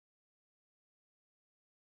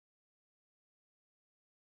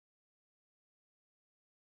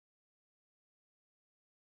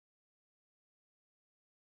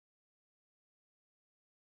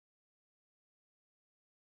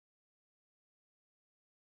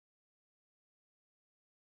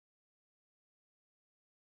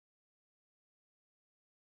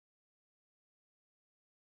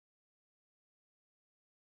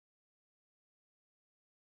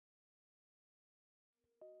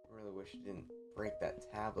wish I didn't break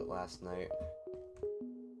that tablet last night.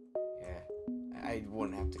 Yeah, I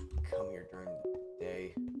wouldn't have to come here during the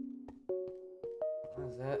day. What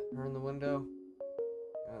is that? Her in the window?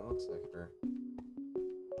 Yeah, it looks like her.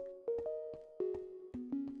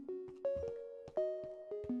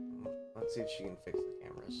 Let's see if she can fix the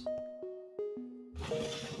cameras.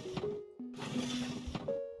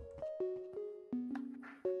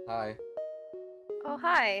 Hi. Oh,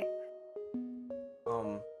 hi.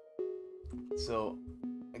 So,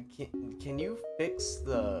 can you fix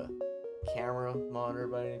the camera monitor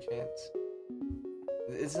by any chance?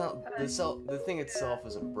 It's not, the thing itself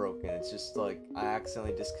isn't broken, it's just like, I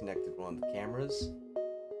accidentally disconnected one of the cameras.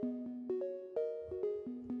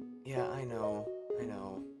 Yeah, I know.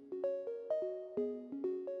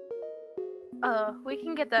 We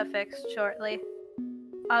can get that fixed shortly.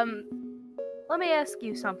 Let me ask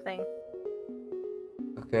you something.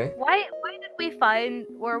 Okay. Why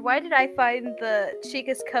did I find the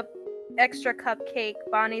Chica's extra cupcake,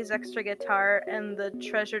 Bonnie's extra guitar, and the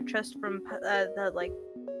treasure chest from the, like,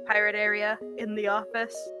 pirate area in the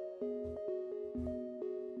office?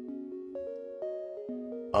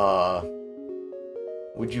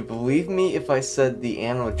 Would you believe me if I said the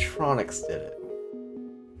animatronics did it?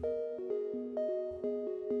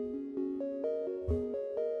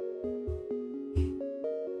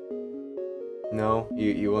 No?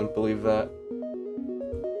 You wouldn't believe that?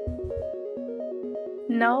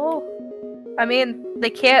 No. I mean, they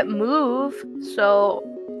can't move, so...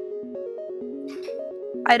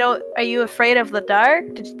 Are you afraid of the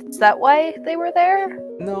dark? Is that why they were there?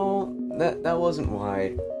 No, that wasn't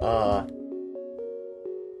why.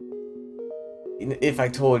 If I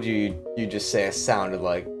told you, you'd just say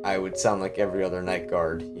I would sound like every other night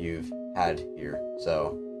guard you've had here,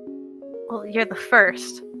 so... Well, you're the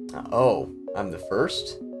first. Oh, I'm the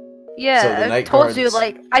first? Yeah, So the I night told you,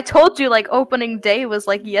 guards... I told you, opening day was,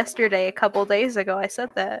 yesterday, a couple days ago. I said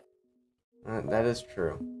that. that is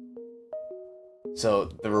true. So,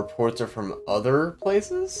 the reports are from other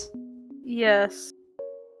places? Yes.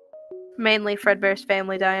 Mainly Fredbear's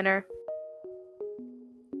Family Diner.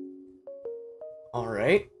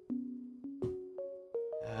 Alright.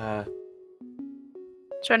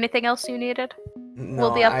 Is there anything else you needed? No,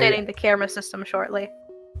 We'll be updating the camera system shortly.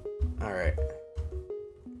 Alright.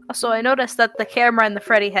 Also, I noticed that the camera and the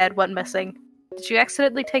Freddy head went missing. Did you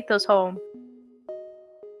accidentally take those home?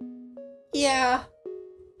 Yeah.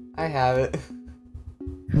 I have it.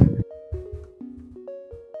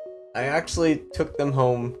 I actually took them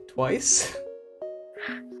home twice.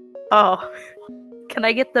 Oh. Can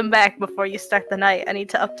I get them back before you start the night? I need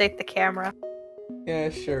to update the camera. Yeah,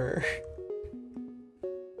 sure.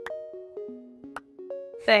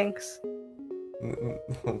 Thanks.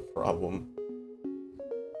 No problem.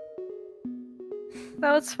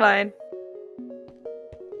 No, it's fine.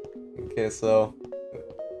 Okay, so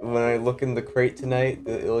when I look in the crate tonight,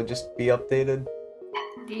 it'll just be updated?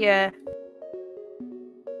 Yeah.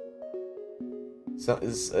 So,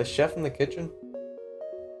 is a chef in the kitchen?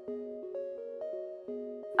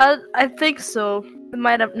 I think so. It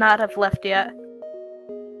might have not have left yet.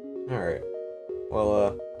 Alright.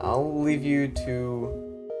 Well, I'll leave you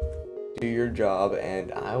to do your job,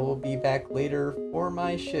 and I will be back later for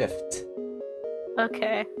my shift.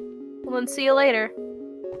 Okay. Well, then see you later.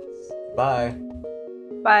 Bye.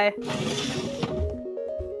 Bye.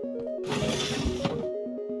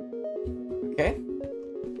 Okay.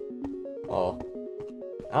 Well,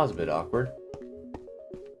 that was a bit awkward.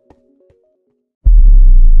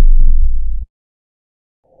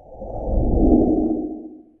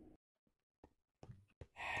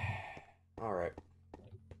 Alright.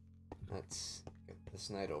 Let's get this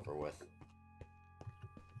night over with.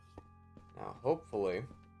 Now, hopefully,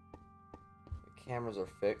 the cameras are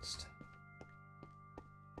fixed.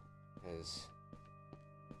 Because,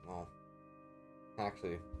 well,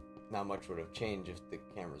 actually, not much would have changed if the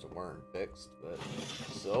cameras weren't fixed, but...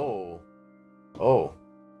 So... Oh.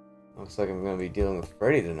 Looks like I'm gonna be dealing with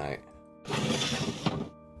Freddy tonight.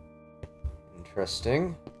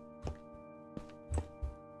 Interesting.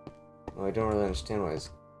 Well, I don't really understand why he's...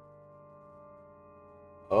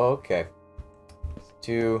 Oh, okay.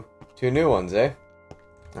 Two new ones, eh?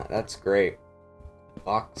 That's great.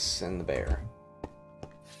 Fox and the bear.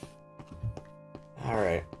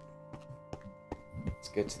 Alright. Let's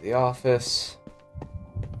get to the office.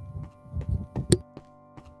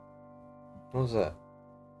 What was that?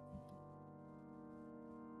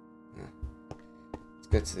 Let's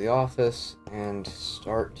get to the office and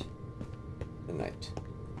start the night.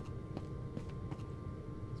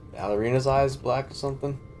 Ballerina's eyes black or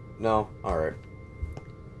something? No? Alright.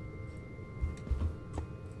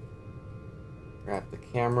 Grab the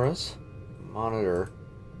cameras, monitor.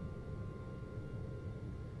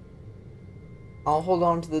 I'll hold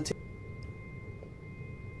on to the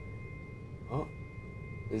Oh,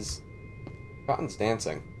 Cotton's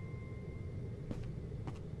dancing.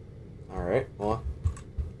 Alright, well,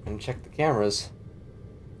 I'm gonna check the cameras.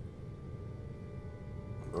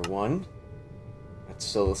 Number 1, that's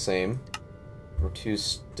still the same. Number 2 is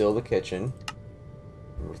still the kitchen.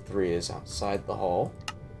 Number 3 is outside the hall.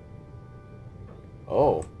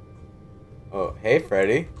 Oh. Oh, hey,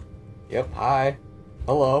 Freddy. Yep, hi.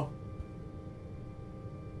 Hello.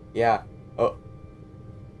 Yeah. Oh.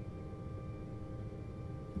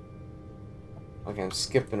 Okay, I'm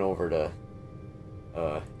skipping over to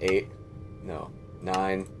 8. No.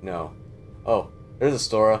 9. No. Oh, there's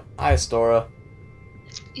Astora. Hi, Astora.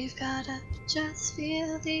 You've gotta just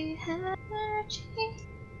feel the energy.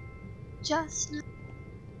 Just not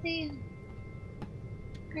the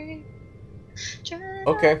energy.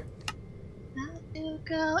 Okay. Now you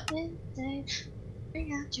go insane.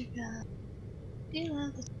 Bring out your gun. You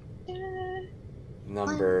love the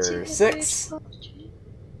Number 6.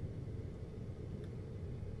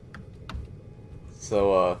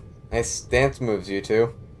 So, nice dance moves, you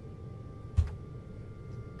two.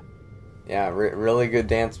 Yeah, really good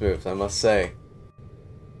dance moves, I must say.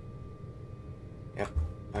 Yep,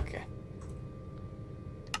 okay.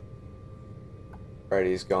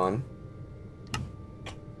 Freddy's gone.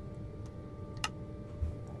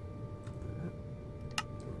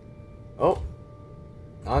 Oh,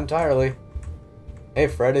 not entirely. Hey,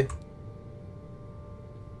 Freddy.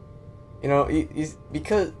 You know, he's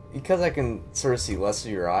because I can sort of see less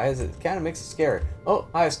of your eyes, it kind of makes it scary. Oh,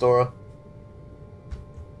 hi, Astora.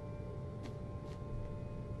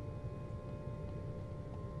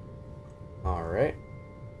 Alright.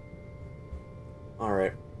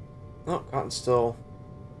 Alright. Oh, Cotton's still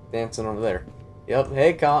dancing over there. Yep,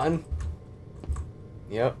 hey, Cotton.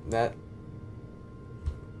 Yep, that...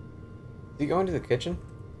 Is he going to the kitchen?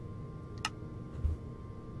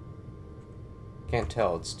 Can't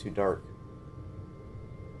tell, it's too dark.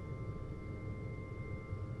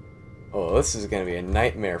 Oh, this is gonna be a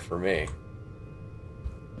nightmare for me.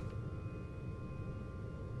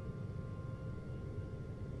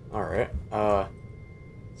 Alright,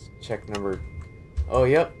 let's check number... Oh,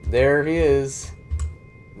 yep, there he is.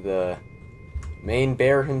 The main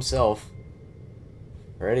bear himself.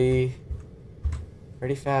 Freddy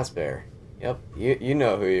Fazbear. Yep, you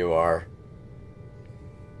know who you are.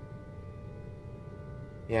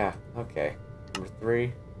 Yeah, okay. Number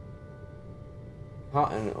 3.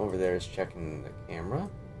 Cotton over there is checking the camera,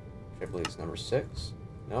 which I believe is number 6.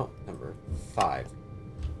 Nope, number 5.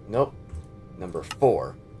 Nope, number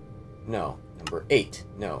 4. No, number 8.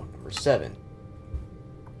 No, number 7.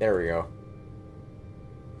 There we go.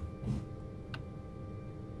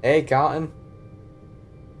 Hey, Cotton.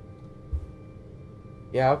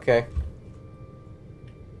 Yeah, okay.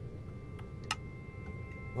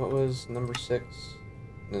 What was number 6?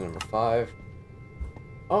 And number 5.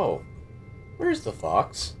 Oh, where's the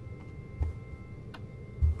fox?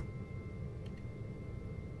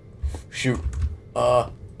 Shoot.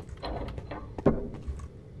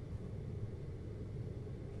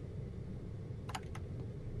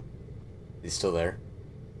 He's still there.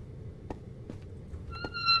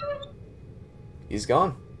 He's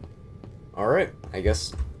gone. Alright, I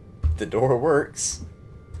guess the door works.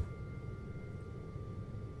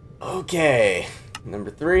 Okay.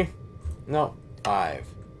 Number 3. No, 5.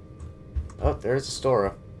 Oh, there's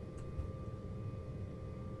Astora.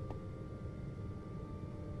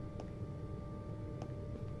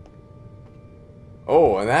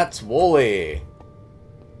 Oh, and that's Wooly.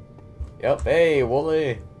 Yep, hey,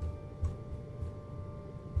 Wooly.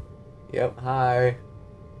 Yep, hi.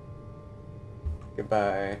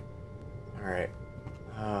 Goodbye. Alright.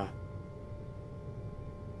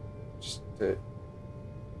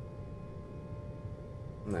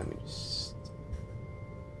 Let me just...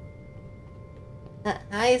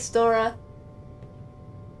 Hi, Astora.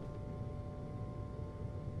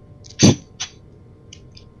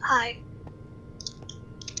 Hi.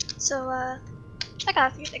 So, I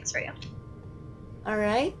got a few things for you.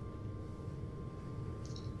 Alright.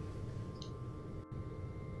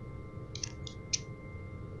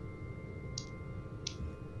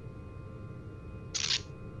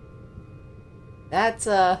 That's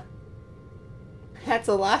a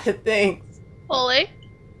lot of things. Holy.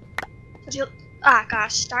 Did you... Ah,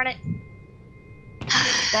 gosh, darn it.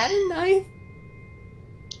 Is that a knife?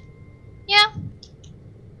 Yeah.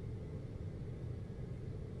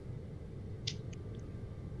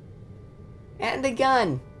 And a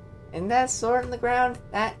gun. And that sword on the ground,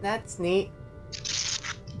 that's neat.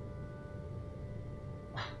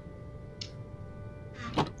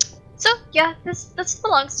 Yeah, this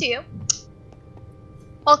belongs to you.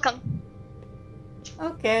 Welcome.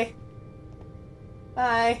 Okay.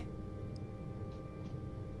 Bye.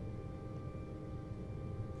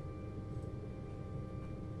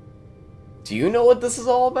 Do you know what this is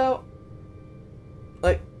all about?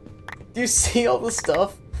 Like, do you see all the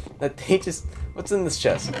stuff that they just... What's in this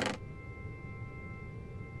chest?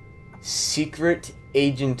 Secret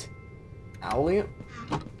Agent Allium?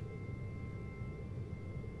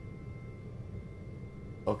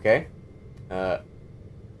 Okay. Does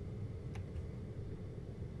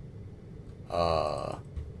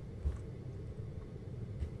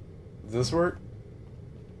this work?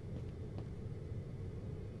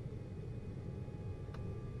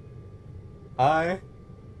 Hi.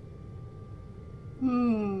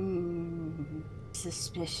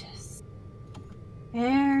 Suspicious.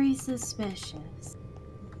 Very suspicious.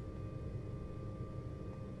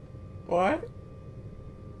 What?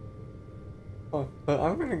 Oh, but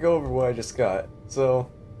I'm gonna go over what I just got.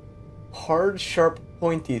 So, hard, sharp,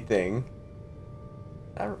 pointy thing.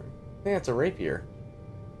 I think that's a rapier.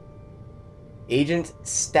 Agent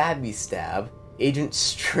Stabby Stab. Agent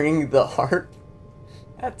String the Harp.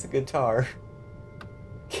 That's a guitar.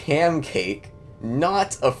 Cam Cake.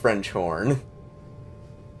 Not a French horn.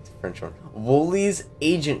 It's a French horn. Wooly's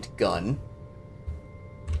Agent Gun.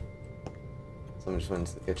 Someone just went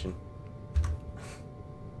into the kitchen.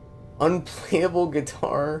 Unplayable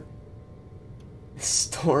guitar.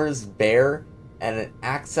 Stores bear. And an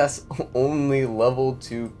access only level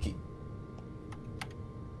 2 key.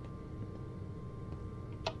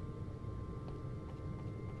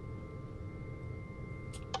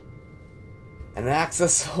 An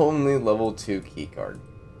access only level 2 keycard.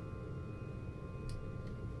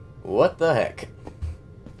 What the heck?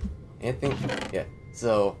 Anything? Yeah.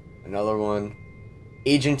 So, another one.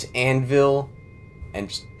 Agent Anvil. And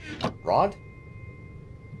just Rod?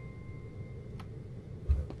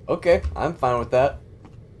 Okay, I'm fine with that.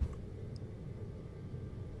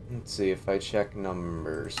 Let's see, if I check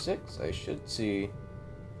number 6, I should see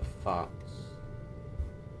the fox.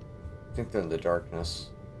 I think they're in the darkness.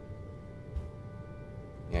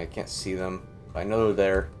 Yeah, I can't see them, but I know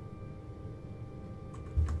they're there.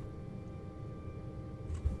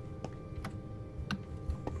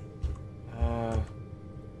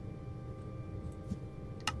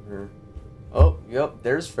 Oh, yep,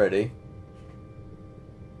 there's Freddy.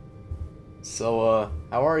 So,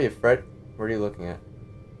 how are you, Fred? What are you looking at?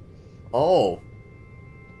 Oh!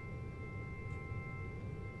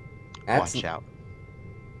 That's... Watch out.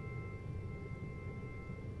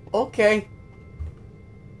 Okay.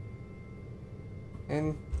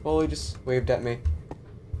 And Foley just waved at me.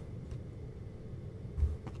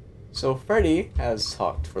 So Freddy has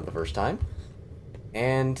talked for the first time,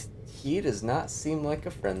 and he does not seem like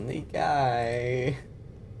a friendly guy.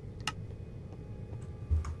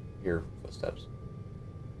 Your footsteps.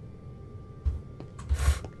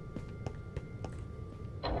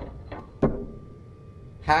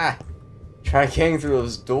 Ha! Try getting through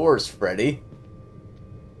those doors, Freddy.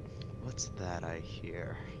 What's that I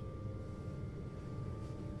hear?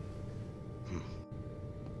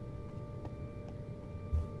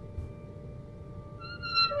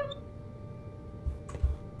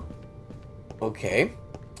 Okay.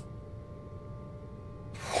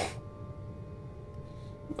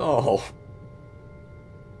 Oh.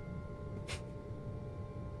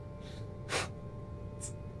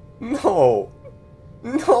 No.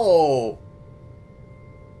 No.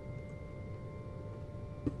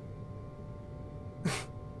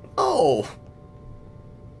 Oh.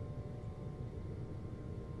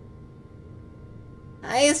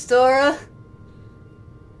 Hi, Astora.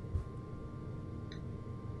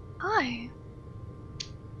 Hi.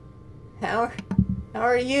 How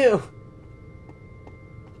are you?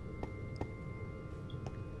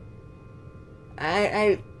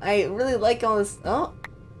 I really like all this. Oh.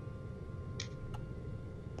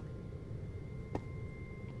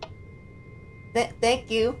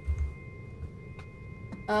 Thank you.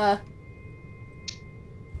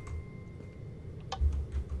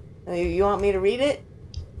 You want me to read it?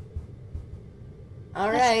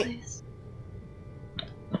 All Yes, right. please.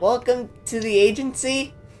 Welcome to the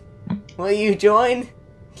agency. Will you join?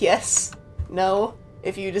 Yes. No.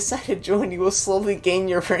 If you decide to join, you will slowly gain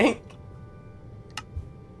your rank.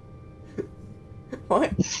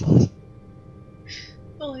 What?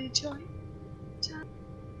 Will you join?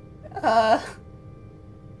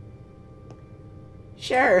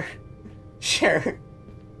 Sure. Sure.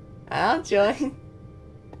 I'll join.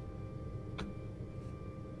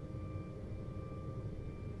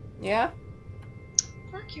 Yeah?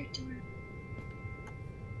 Lock your door.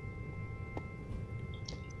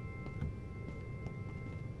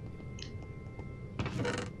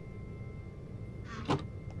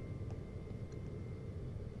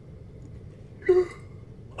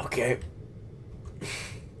 Okay.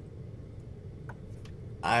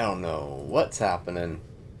 I don't know what's happening.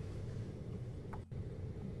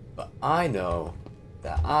 But I know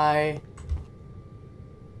that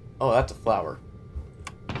Oh, that's a flower.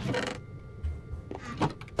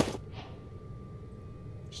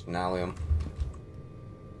 Just an allium.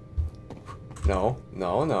 No,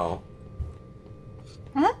 no, no.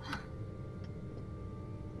 Huh?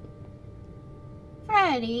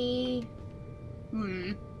 Freddy.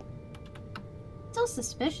 Still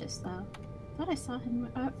suspicious, though. Thought I saw him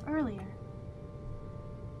earlier.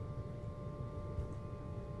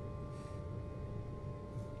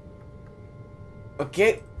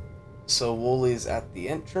 Okay. So Wooly's at the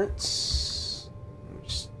entrance.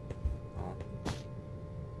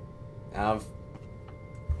 Now I've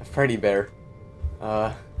a Freddy Bear.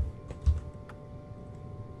 Number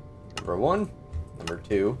 1. Number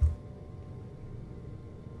 2.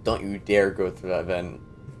 Don't you dare go through that vent.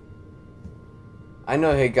 I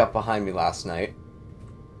know he got behind me last night.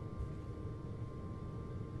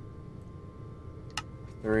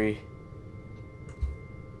 3.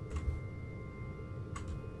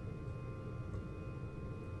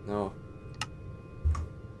 No.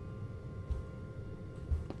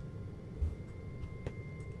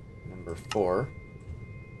 Number 4.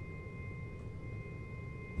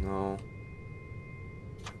 No.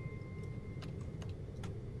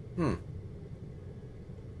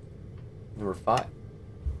 Number 5.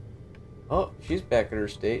 Oh, she's back at her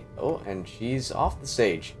state. Oh, and she's off the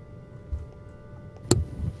stage.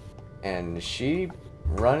 And is she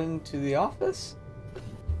running to the office?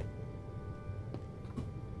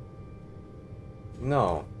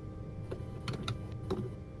 No.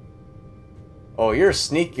 Oh, you're a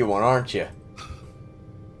sneaky one, aren't you?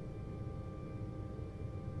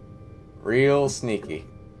 Real sneaky.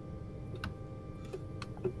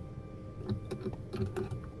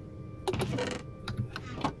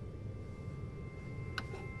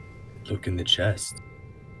 Look in the chest.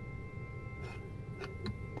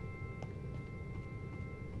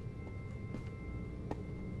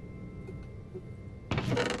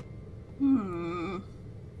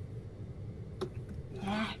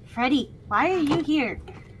 Freddy, why are you here?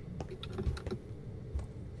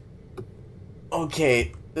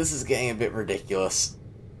 Okay, this is getting a bit ridiculous.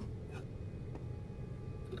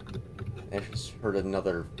 I just heard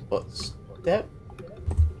another footstep.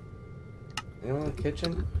 Anyone in the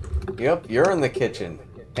kitchen? Yep, you're in the kitchen.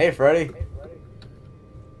 Hey, Freddy.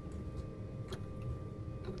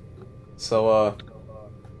 So,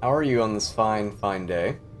 how are you on this fine, fine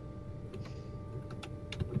day?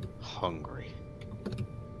 Hungry.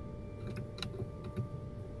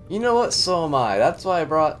 You know what? So am I. That's why I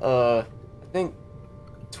brought, I think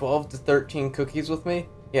 12 to 13 cookies with me.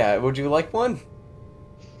 Yeah, would you like one?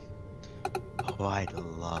 Oh, I'd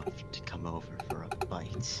love to come over for a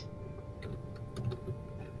bite.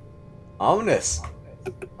 Ominous.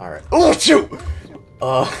 Alright. Oh, shoot!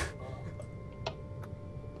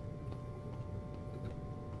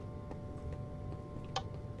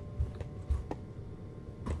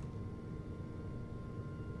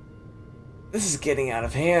 This is getting out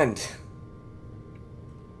of hand.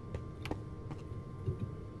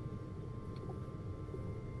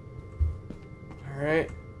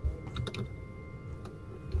 Alright.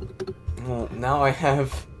 Well, now I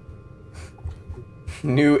have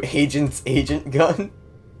new agent gun.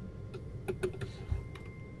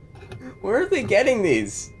 Where are they getting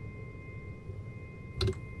these?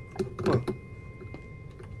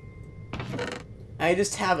 I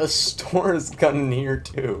just have a Store's gun in here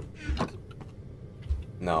too.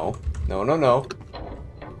 No. No, no, no.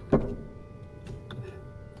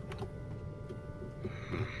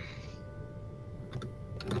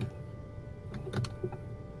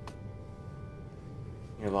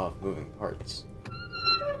 You're a lot of moving parts.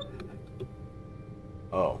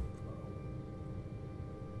 Oh.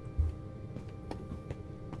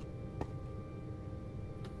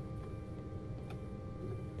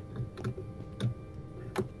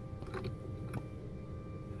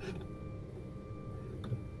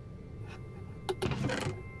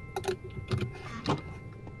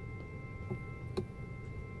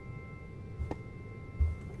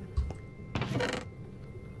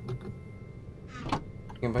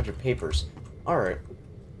 A bunch of papers. Alright.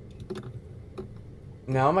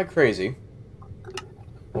 Now am I crazy?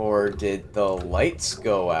 Or did the lights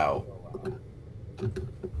go out?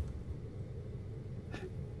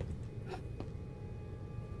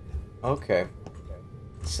 Okay.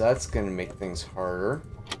 So that's gonna make things harder.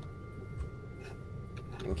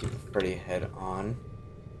 And keep the Freddy head on.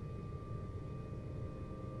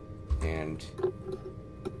 And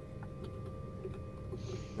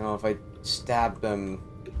No, if I stab them,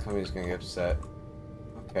 Kami's gonna get upset.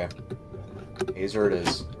 Okay. Taser it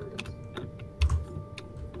is.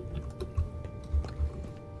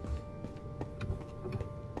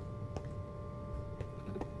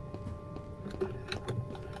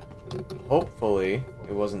 Hopefully,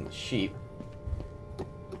 it wasn't the sheep.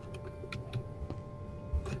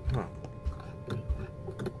 Huh.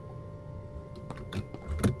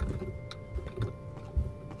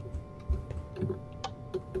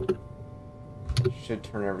 Should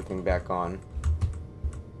turn everything back on.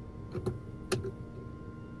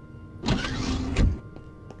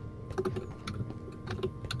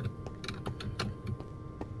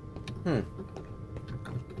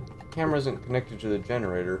 Camera isn't connected to the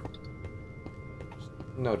generator. Just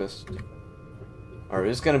noticed. Alright,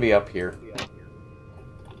 it's gonna be up here.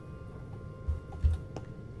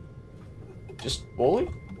 Just Wooly?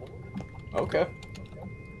 Okay.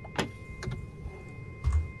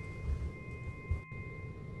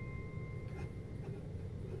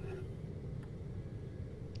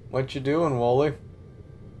 What you doing, Wooly?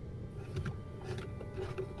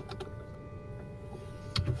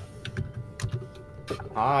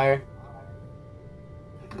 Hi.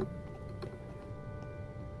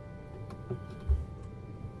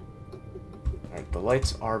 Alright, the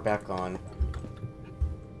lights are back on.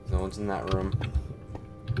 No one's in that room.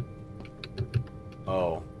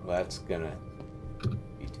 Oh, that's gonna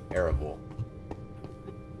be terrible.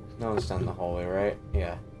 No one's down the hallway, right?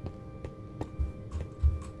 Yeah.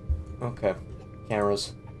 Okay.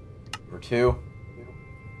 Cameras. Number 2.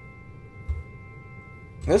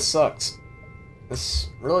 This sucks. This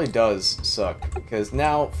really does suck, because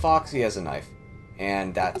now Foxy has a knife,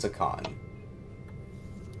 and that's a con.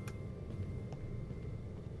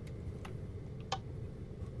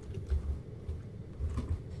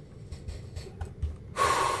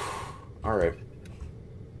 Alright.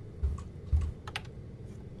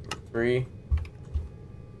 3.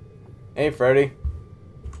 Hey, Freddy.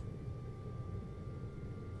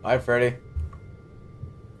 Hi, Freddy.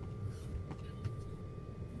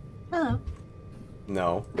 Hello.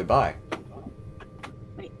 No, goodbye.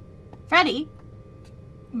 Wait. Freddy?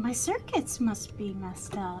 My circuits must be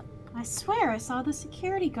messed up. I swear I saw the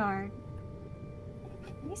security guard.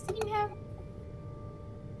 You seem to have...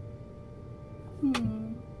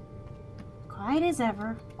 Quiet as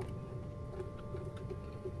ever.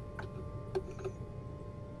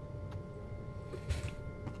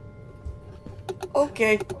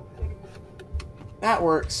 Okay. That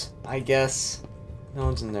works, I guess. No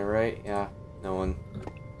one's in there, right? Yeah, no one.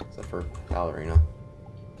 Except for Ballerina.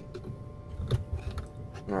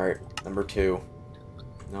 Alright, number 2.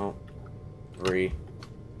 No. 3.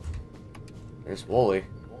 There's Wooly.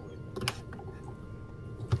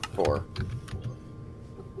 4.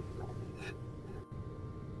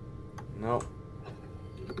 Nope.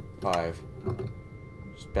 5.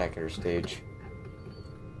 Just back at her stage.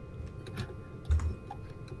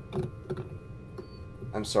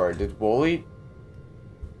 I'm sorry, did Wooly...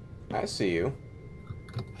 I see you.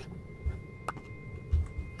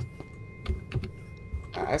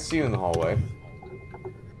 I see you in the hallway.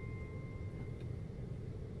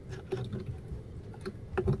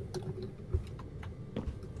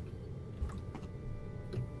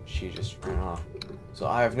 She just ran off. So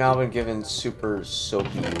I have now been given super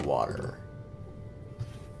soapy water.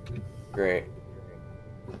 Great.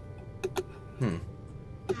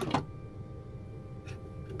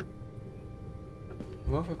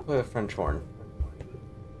 What if I play the French horn?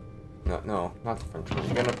 No, not the French horn.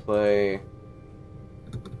 I'm gonna play...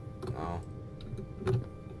 No.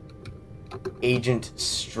 Agent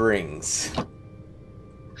Strings.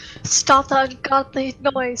 Stop that ungodly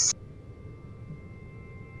noise.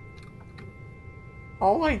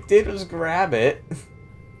 All I did was grab it.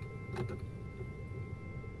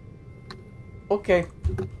 Okay,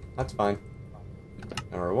 that's fine.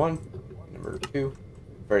 Number 1. Number 2.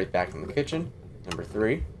 Freddy's back in the kitchen. Number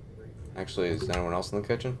 3. Actually, is anyone else in the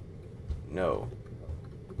kitchen? No.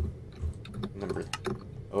 Number...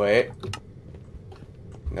 Wait.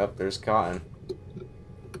 Nope, there's Cotton.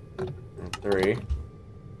 Number 3.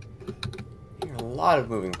 There are a lot of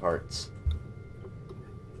moving parts.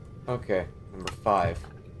 Okay, number 5.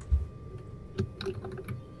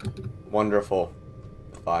 Wonderful.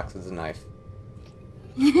 The fox is a knife.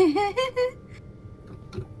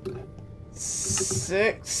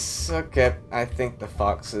 6. Okay, I think the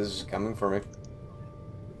fox is coming for me.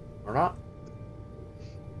 Or not.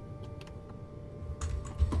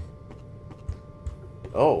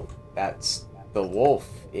 Oh, that's the wolf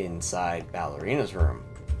inside Ballerina's room.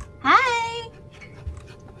 Hi!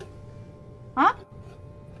 Huh?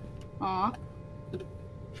 Aw.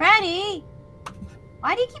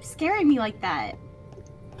 Why do you keep scaring me like that?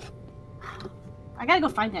 I gotta go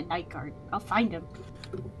find that night guard. I'll find him.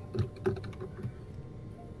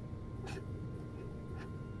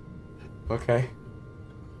 Okay.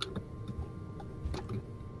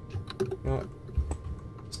 You know what?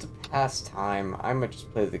 Just to pass time, I might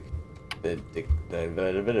just play the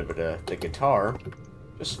guitar,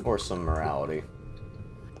 just for some morality.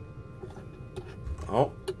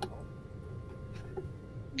 Oh.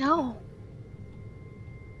 No.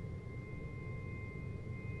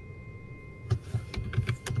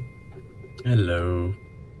 Hello.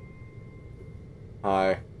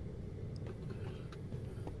 Hi.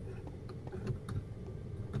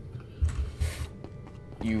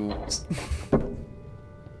 You...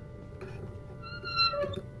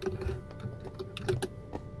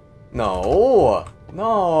 No!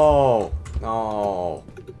 No! No!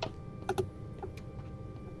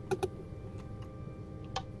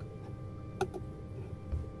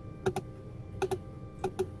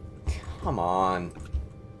 Come on.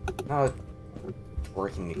 Not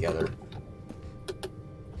working together.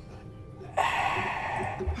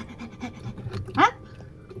 Huh?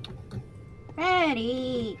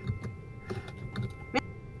 Ready.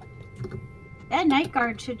 That night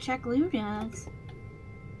guard should check Luna's.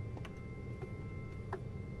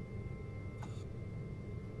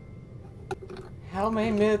 How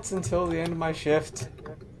many minutes until the end of my shift?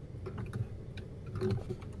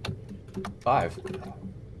 5.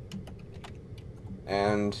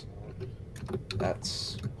 And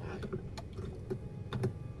that's...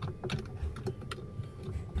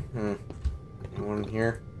 Anyone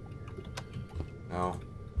here? No.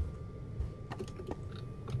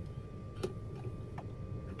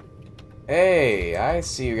 Hey, I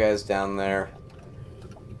see you guys down there.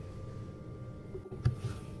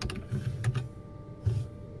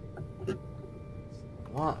 A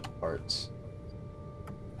lot of parts.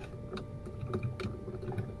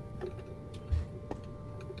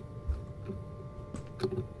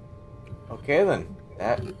 Okay then.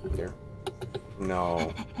 That there.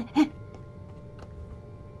 No.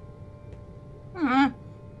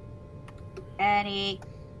 Eddie.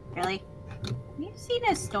 Really? Have you seen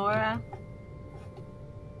Astora?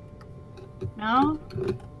 No?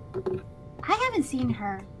 I haven't seen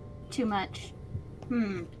her too much.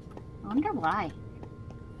 I wonder why.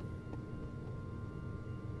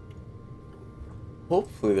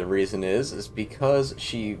 Hopefully the reason is because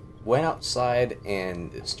she went outside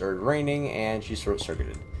and it started raining and she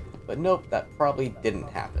short-circuited. But nope, that probably didn't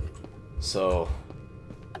happen. So...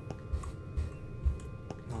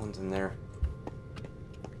 no one's in there.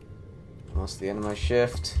 Almost the end of my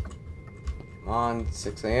shift. Come on,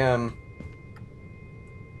 6 a.m.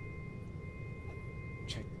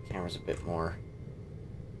 Check the cameras a bit more.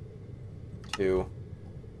 2.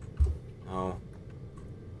 No.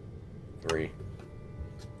 3.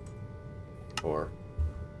 4.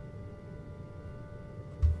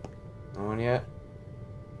 No one yet?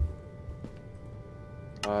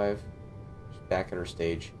 5. She's back at her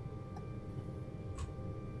stage.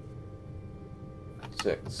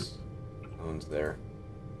 6. No one's there.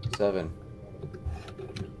 7.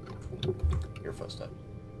 Your footsteps.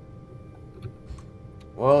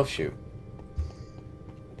 Well, shoot.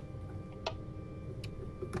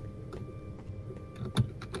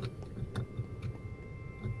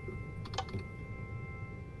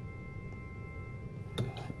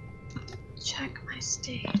 Check my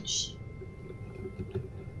stage.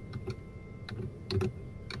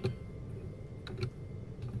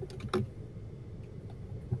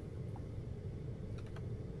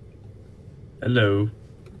 Hello.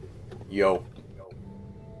 Yo.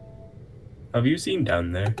 Have you seen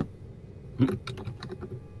down there?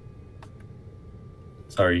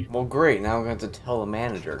 Sorry. Well, great. Now I'm going to have to tell the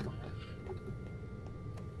manager.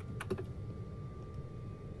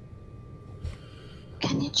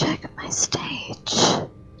 Can you check my stage?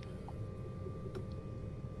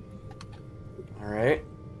 Alright.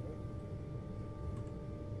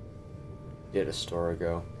 Did a store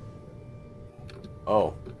ago.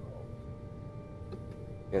 Oh.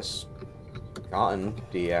 Guess gotten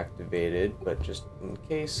deactivated, but just in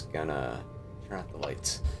case, gonna turn out the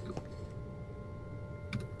lights.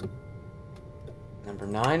 Number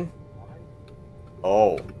 9.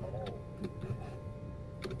 Oh.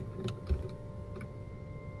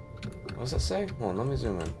 What does that say? Hold on, let me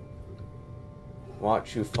zoom in.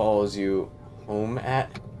 Watch who follows you home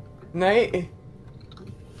at night?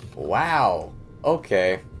 Wow.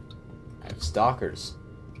 Okay. I have stalkers.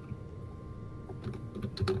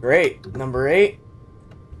 Great. Number 8.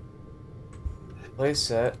 Play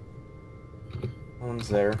set. No one's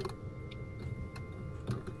there.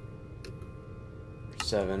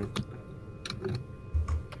 7.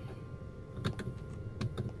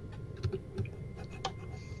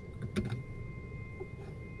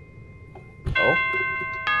 Oh.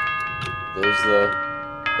 There's the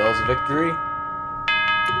Bells of Victory.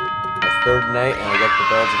 My third night, and I got the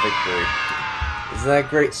Bells of Victory. Isn't that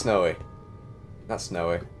great, Snowy? Not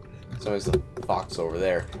Snowy. Snowy's the fox over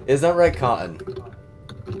there. Is that right, Cotton?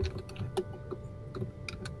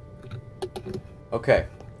 Okay.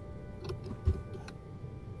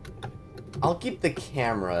 I'll keep the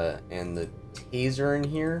camera and the taser in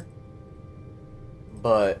here,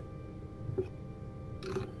 but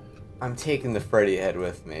I'm taking the Freddy head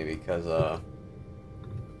with me because,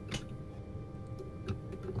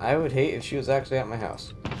 I would hate if she was actually at my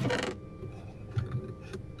house.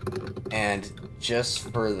 And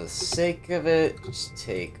just for the sake of it, just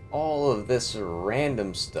take all of this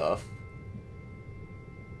random stuff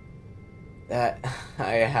that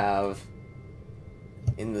I have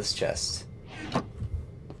in this chest.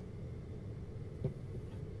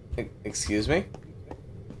 Excuse me?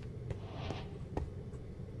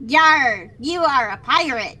 Yar! You are a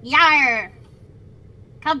pirate! Yar!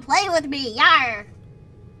 Come play with me! Yar!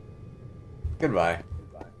 Goodbye.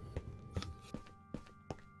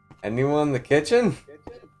 Anyone in the kitchen?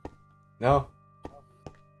 No?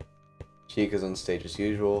 Chica's on stage as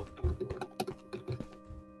usual.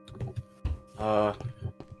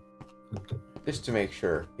 Just to make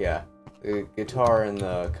sure, yeah. The guitar and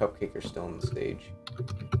the cupcake are still on the stage.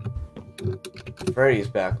 Freddy's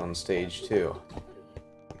back on stage too.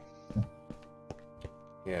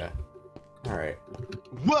 Yeah. Alright.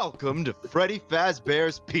 Welcome to Freddy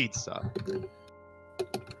Fazbear's Pizza.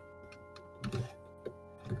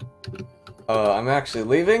 I'm actually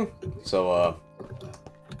leaving, so,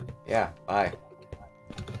 yeah, bye.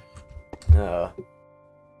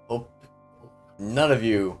 Hope none of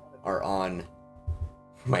you are on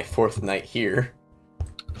my 4th night here.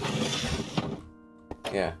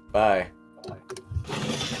 Yeah, bye.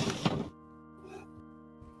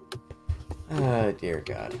 Dear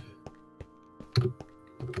God.